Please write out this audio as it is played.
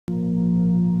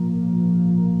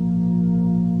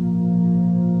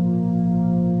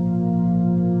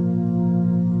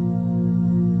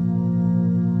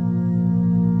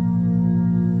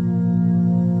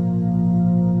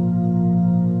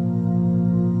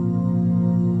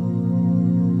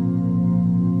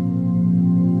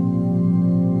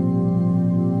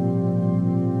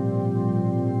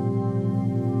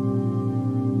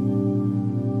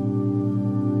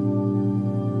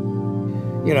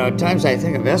At times I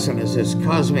think of Esalen as this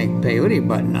cosmic peyote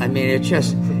button. I mean, it's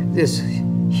just this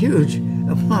huge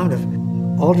amount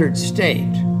of altered state.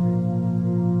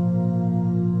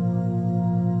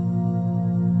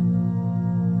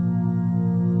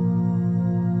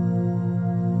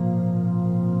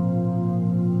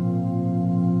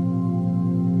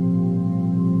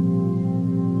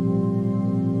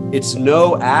 It's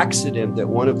no accident that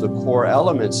one of the core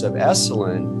elements of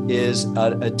Esalen is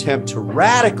an attempt to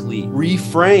radically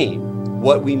reframe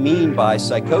what we mean by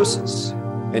psychosis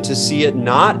and to see it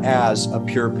not as a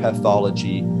pure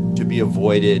pathology to be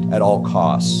avoided at all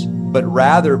costs, but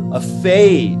rather a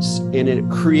phase in a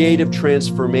creative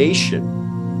transformation.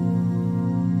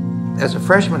 As a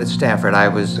freshman at Stanford, I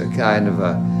was a kind of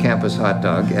a campus hot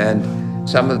dog, and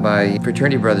some of my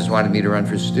fraternity brothers wanted me to run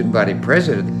for student body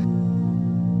president.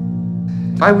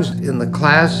 I was in the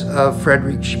class of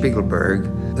Frederick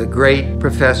Spiegelberg, the great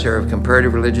professor of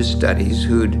comparative religious studies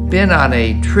who'd been on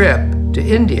a trip to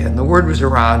India, and the word was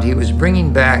around he was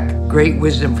bringing back great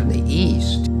wisdom from the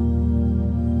East.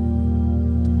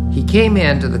 He came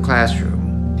into the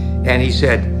classroom and he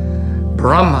said,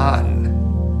 Brahman,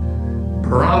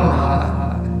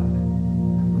 Brahman,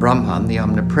 Brahman, the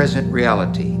omnipresent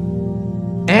reality,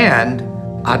 and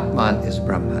Atman is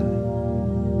Brahman.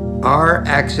 Our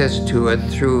access to it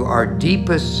through our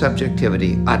deepest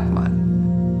subjectivity, Atman.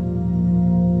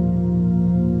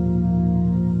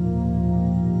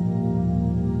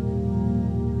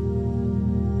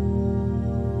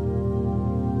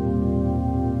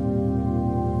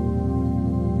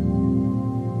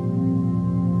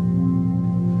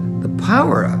 The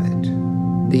power of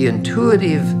it, the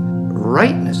intuitive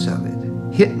rightness of it,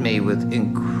 hit me with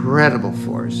incredible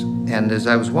force. And as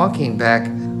I was walking back,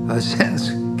 a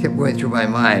sense kept going through my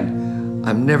mind,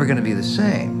 I'm never going to be the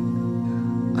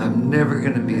same. I'm never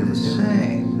going to be the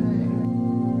same.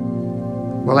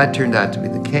 Well, that turned out to be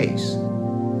the case.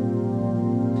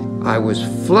 I was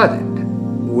flooded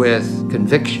with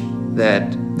conviction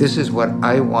that this is what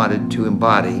I wanted to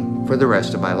embody for the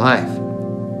rest of my life.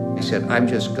 I said, I'm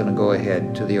just going to go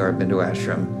ahead to the Aurobindo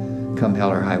ashram, come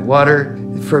hell or high water.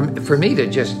 For me to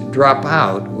just drop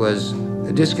out was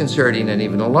disconcerting and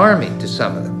even alarming to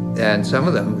some of them. And some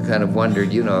of them kind of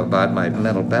wondered, about my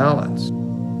mental balance.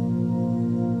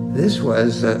 This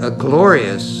was a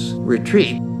glorious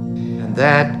retreat. And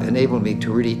that enabled me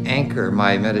to really anchor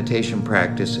my meditation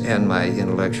practice and my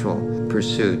intellectual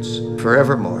pursuits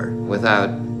forevermore, without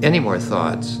any more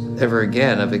thoughts ever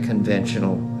again of a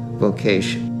conventional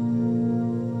vocation.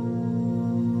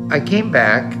 I came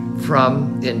back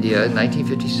from India in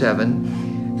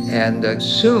 1957 and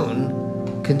soon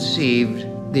conceived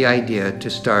the idea to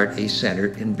start a center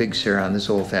in Big Sur on this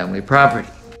old family property.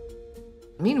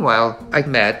 Meanwhile, I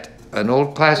met an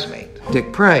old classmate,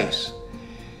 Dick Price,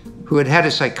 who had had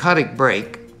a psychotic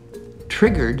break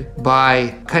triggered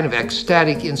by kind of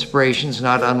ecstatic inspirations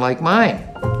not unlike mine.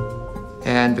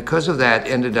 And because of that,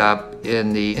 ended up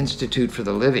in the Institute for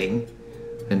the Living.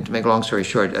 And to make a long story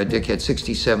short, Dick had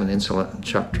 67 insulin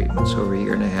shock treatments over a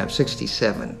year and a half,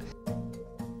 67.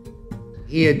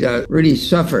 He had really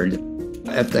suffered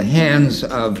at the hands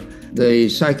of the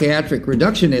psychiatric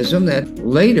reductionism that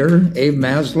later Abe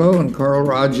Maslow and Carl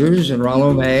Rogers and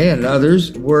Rollo May and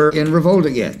others were in revolt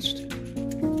against.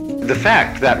 The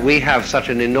fact that we have such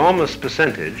an enormous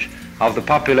percentage of the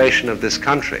population of this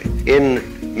country in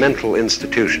mental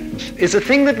institutions is a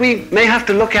thing that we may have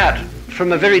to look at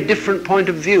from a very different point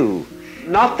of view.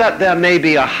 Not that there may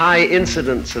be a high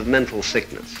incidence of mental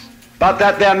sickness, but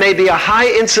that there may be a high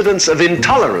incidence of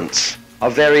intolerance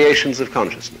of variations of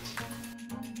consciousness.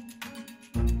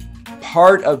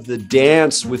 Part of the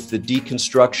dance with the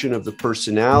deconstruction of the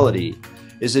personality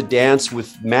is a dance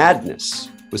with madness,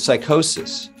 with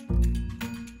psychosis.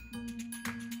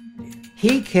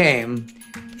 He came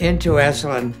into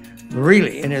Esalen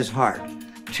really in his heart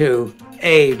to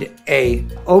aid a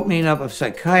opening up of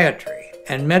psychiatry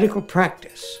and medical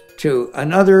practice to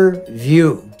another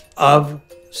view of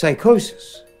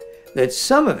psychosis, that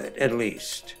some of it at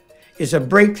least is a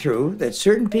breakthrough that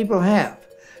certain people have,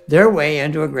 their way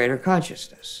into a greater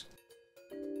consciousness.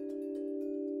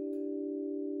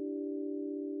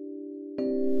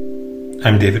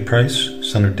 I'm David Price,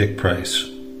 son of Dick Price.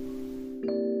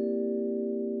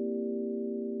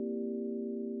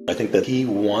 I think that he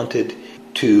wanted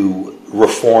to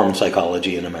reform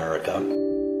psychology in America.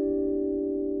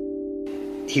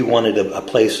 He wanted a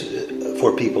place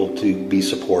for people to be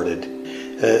supported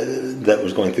that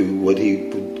was going through what he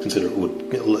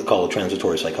would call a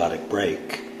transitory psychotic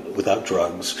break, without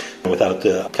drugs, without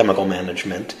chemical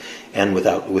management, and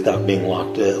without being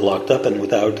locked up, and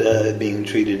without being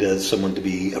treated as someone to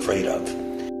be afraid of.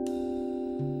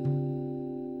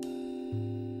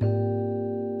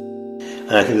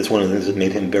 and I think that's one of the things that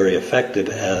made him very effective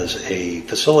as a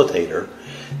facilitator,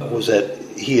 was that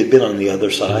he had been on the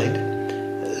other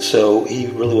side, so he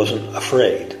really wasn't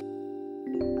afraid.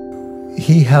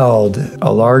 He held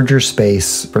a larger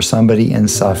space for somebody in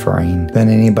suffering than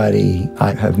anybody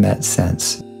I have met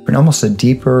since. And almost the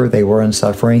deeper they were in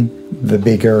suffering, the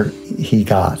bigger he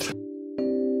got.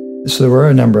 So there were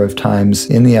a number of times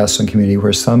in the Esalen community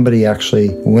where somebody actually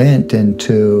went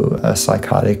into a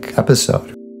psychotic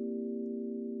episode.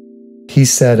 He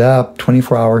set up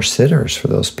 24-hour sitters for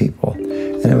those people.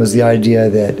 And it was the idea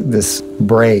that this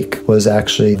break was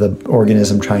actually the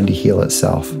organism trying to heal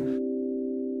itself.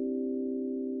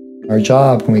 Our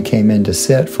job when we came in to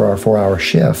sit for our 4-hour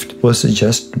shift was to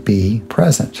just be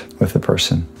present with the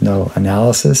person. No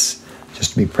analysis,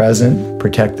 just to be present,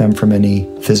 protect them from any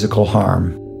physical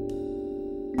harm.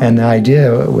 And the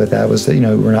idea with that was that,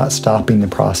 we're not stopping the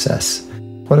process.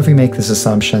 What if we make this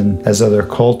assumption, as other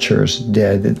cultures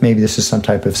did, that maybe this is some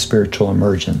type of spiritual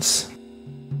emergence?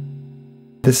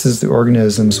 This is the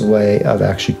organism's way of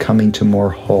actually coming to more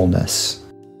wholeness.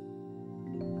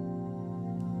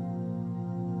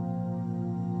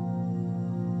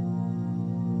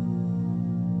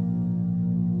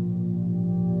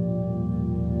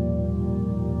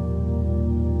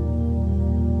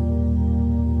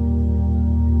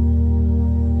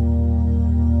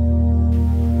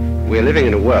 We're living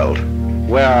in a world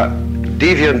where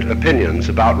deviant opinions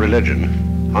about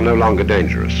religion are no longer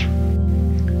dangerous.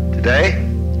 Today,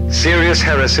 serious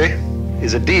heresy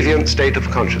is a deviant state of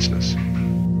consciousness.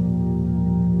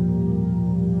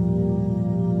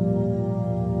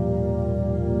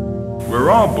 We're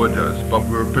all Buddhas, but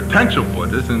we're potential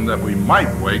Buddhas in that we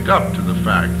might wake up to the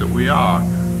fact that we are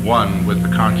one with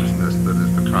the consciousness that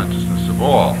is the consciousness of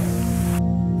all.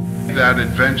 That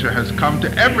adventure has come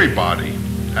to everybody,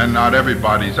 and not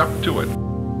everybody's up to it.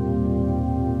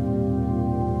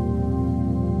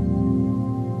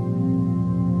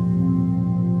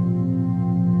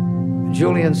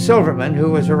 Julian Silverman,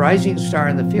 who was a rising star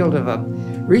in the field of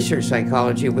research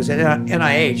psychology, was at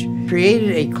NIH,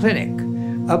 created a clinic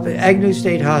up at Agnew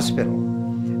State Hospital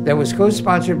that was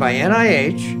co-sponsored by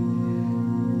NIH,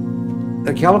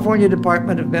 the California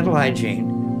Department of Mental Hygiene,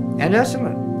 and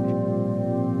Esalen.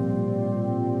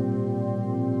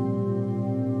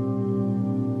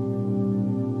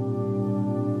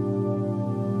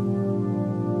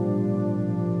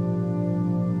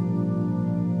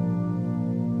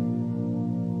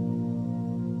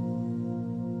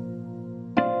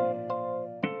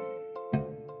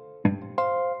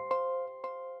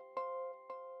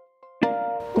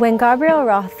 When Gabriel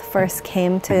Roth first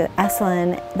came to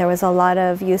Esalen, there was a lot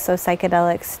of use of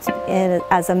psychedelics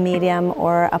as a medium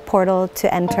or a portal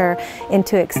to enter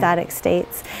into ecstatic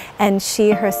states. And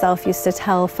she herself used to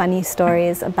tell funny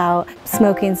stories about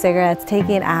smoking cigarettes,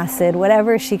 taking acid,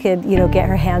 whatever she could, get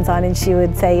her hands on. And she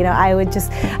would say,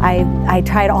 I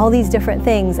tried all these different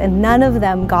things and none of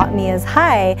them got me as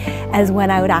high as when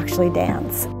I would actually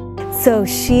dance. So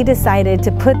she decided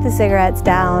to put the cigarettes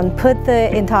down, put the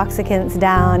intoxicants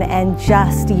down, and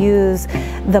just use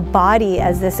the body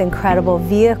as this incredible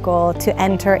vehicle to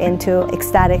enter into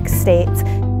ecstatic states.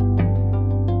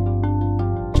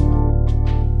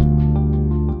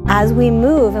 As we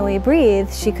move and we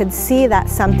breathe, she could see that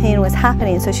something was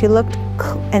happening. So she looked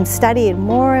and studied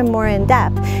more and more in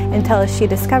depth until she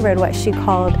discovered what she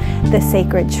called the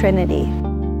sacred trinity.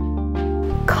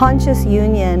 Conscious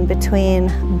union between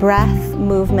breath,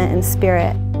 movement, and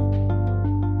spirit.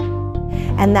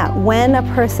 And that when a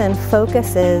person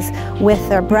focuses with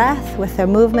their breath, with their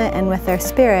movement, and with their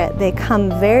spirit, they come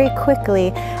very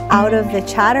quickly out of the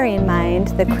chattering mind,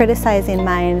 the criticizing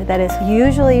mind that is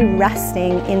usually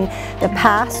resting in the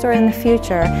past or in the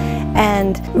future,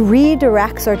 and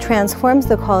redirects or transforms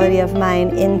the quality of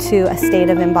mind into a state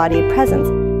of embodied presence,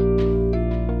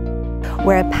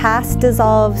 where past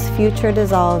dissolves, future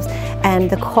dissolves,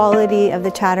 and the quality of the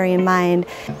chattering mind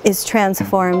is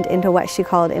transformed into what she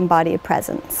called embodied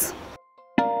presence.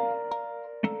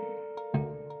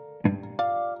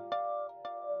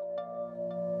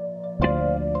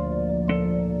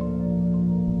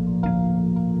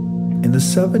 In the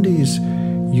 70s,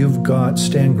 you've got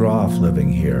Stan Grof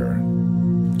living here.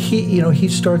 He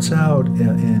starts out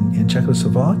in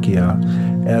Czechoslovakia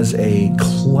as a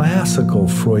classical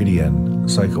Freudian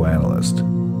psychoanalyst.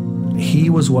 He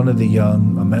was one of the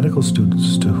young medical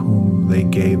students to whom they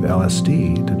gave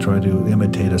LSD to try to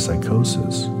imitate a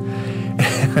psychosis.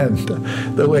 And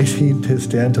the way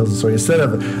Stan tells the story, instead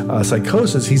of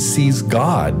psychosis, he sees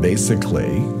God,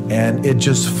 basically, and it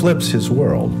just flips his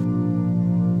world.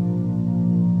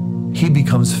 He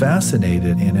becomes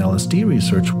fascinated in LSD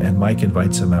research, and Mike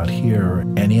invites him out here,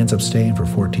 and he ends up staying for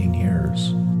 14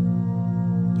 years.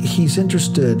 He's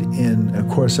interested in, of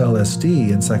course,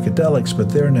 LSD and psychedelics, but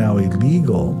they're now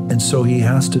illegal. And so he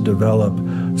has to develop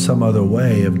some other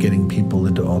way of getting people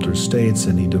into altered states,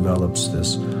 and he develops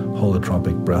this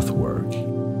holotropic breath work.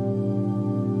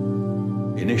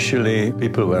 Initially,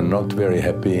 people were not very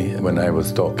happy when I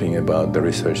was talking about the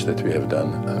research that we have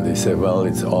done. And they said, well,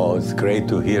 it's great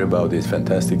to hear about these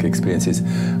fantastic experiences,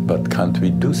 but can't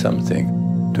we do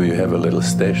something? Do you have a little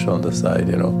station on the side,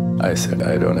 you know? I said,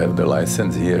 I don't have the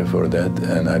license here for that,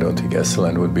 and I don't think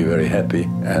Esalen would be very happy.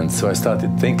 And so I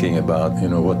started thinking about,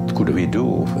 what could we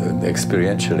do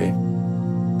experientially?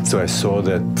 So I saw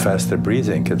that faster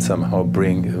breathing can somehow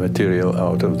bring material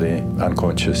out of the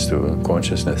unconscious to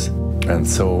consciousness. And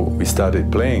so we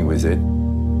started playing with it.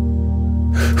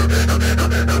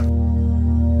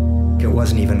 It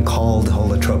wasn't even called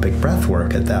holotropic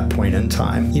breathwork at that point in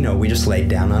time. We just laid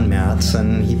down on mats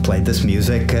and he played this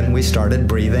music and we started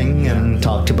breathing and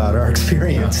talked about our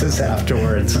experiences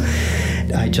afterwards.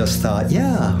 I just thought,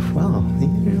 yeah, well,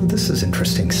 this is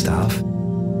interesting stuff.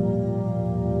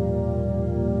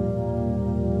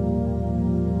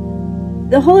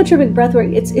 The holotropic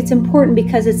breathwork, it's important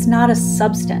because it's not a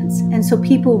substance. And so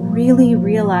people really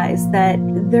realize that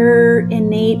their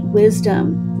innate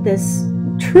wisdom, this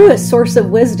truest source of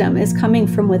wisdom, is coming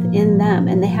from within them.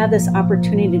 And they have this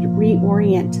opportunity to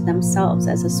reorient themselves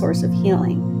as a source of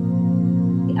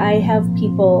healing. I have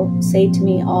people say to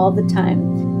me all the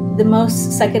time, the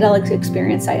most psychedelic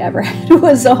experience I ever had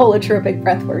was a holotropic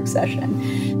breathwork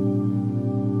session.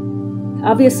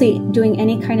 Obviously, doing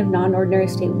any kind of non-ordinary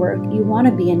state work, you want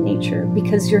to be in nature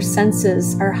because your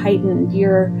senses are heightened,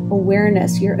 your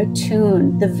awareness, you're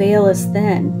attuned, the veil is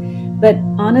thin. But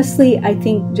honestly, I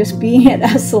think just being at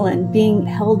Esalen, being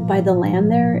held by the land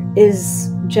there,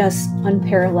 is just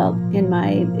unparalleled in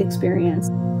my experience.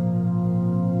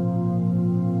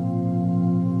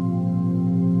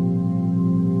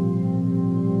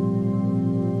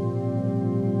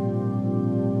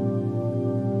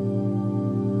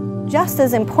 Just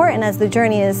as important as the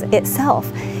journey is itself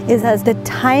is as the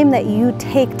time that you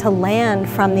take to land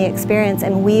from the experience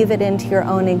and weave it into your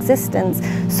own existence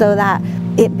so that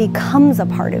it becomes a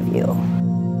part of you.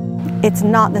 It's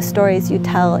not the stories you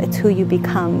tell, it's who you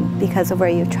become because of where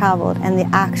you've traveled and the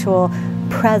actual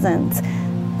presence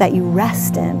that you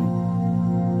rest in.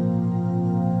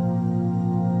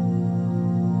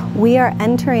 We are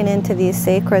entering into these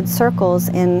sacred circles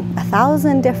in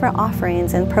 1,000 different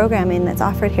offerings and programming that's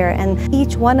offered here, and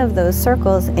each one of those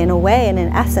circles, in a way and in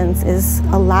essence, is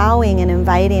allowing and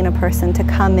inviting a person to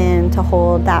come in to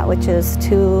hold that which is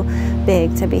too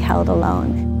big to be held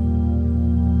alone.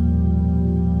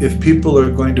 If people are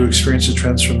going to experience a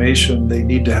transformation, they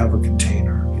need to have a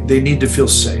container. They need to feel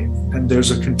safe, and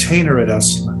there's a container at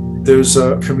Esalen. There's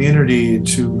a community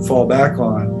to fall back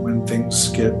on when things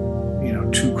get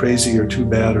too crazy or too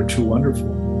bad or too wonderful,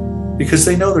 because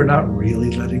they know they're not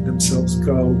really letting themselves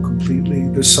go completely.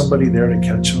 There's somebody there to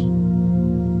catch them.